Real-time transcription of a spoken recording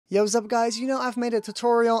Yo, what's up guys? You know, I've made a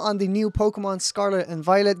tutorial on the new Pokemon Scarlet and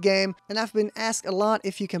Violet game, and I've been asked a lot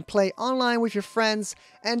if you can play online with your friends,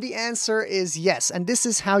 and the answer is yes, and this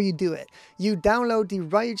is how you do it. You download the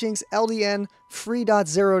ryujinx LDN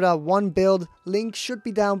 3.0.1 build, link should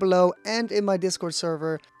be down below and in my Discord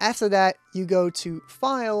server. After that, you go to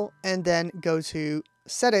File and then go to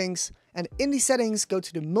Settings, and in the settings, go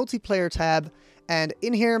to the multiplayer tab. And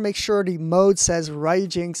in here, make sure the mode says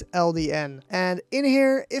ryujinx LDN. And in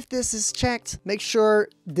here, if this is checked, make sure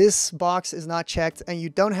this box is not checked and you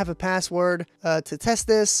don't have a password to test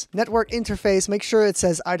this. Network interface, make sure it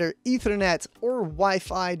says either Ethernet or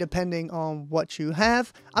Wi-Fi, depending on what you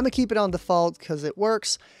have. I'm gonna keep it on default because it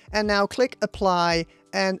works. And now click apply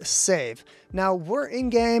and save. Now we're in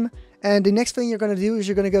game. And the next thing you're going to do is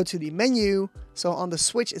you're going to go to the menu. So on the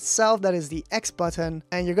Switch itself, that is the X button.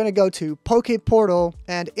 And you're going to go to Poke Portal.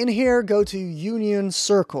 And in here, go to Union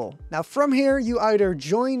Circle. Now from here, you either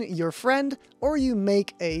join your friend or you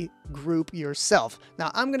make a group yourself. Now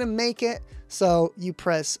I'm going to make it. So you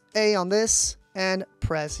press A on this and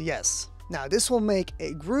press yes. Now this will make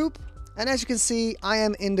a group. And as you can see, I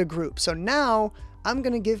am in the group. So now I'm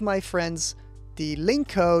going to give my friends the link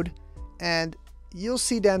code and you'll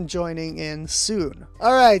see them joining in soon.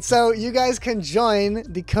 All right, so you guys can join.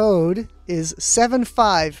 The code is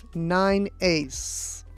 7598.